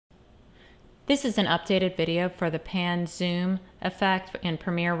This is an updated video for the pan zoom effect in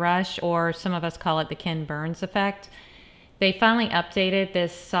Premiere Rush, or some of us call it the Ken Burns effect. They finally updated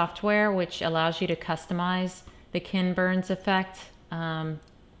this software, which allows you to customize the Ken Burns effect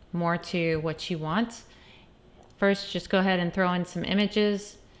more to what you want. First, just go ahead and throw in some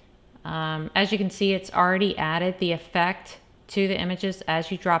images. As you can see, it's already added the effect to the images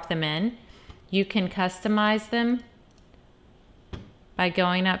as you drop them in. You can customize them by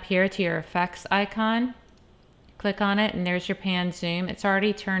going up here to your effects icon. Click on it and there's your pan zoom. It's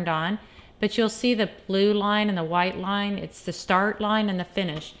already turned on, but you'll see the blue line and the white line. It's the start line and the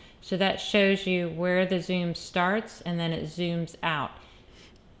finish. So that shows you where the zoom starts and then it zooms out.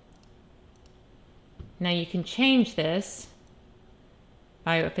 Now you can change this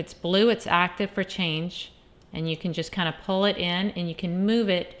by, if it's blue, it's active for change, and you can just kind of pull it in and you can move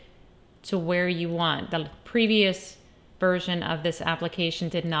it to where you want. The previous version of this application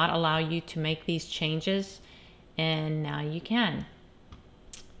did not allow you to make these changes, and now you can.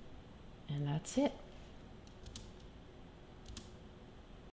 And that's it.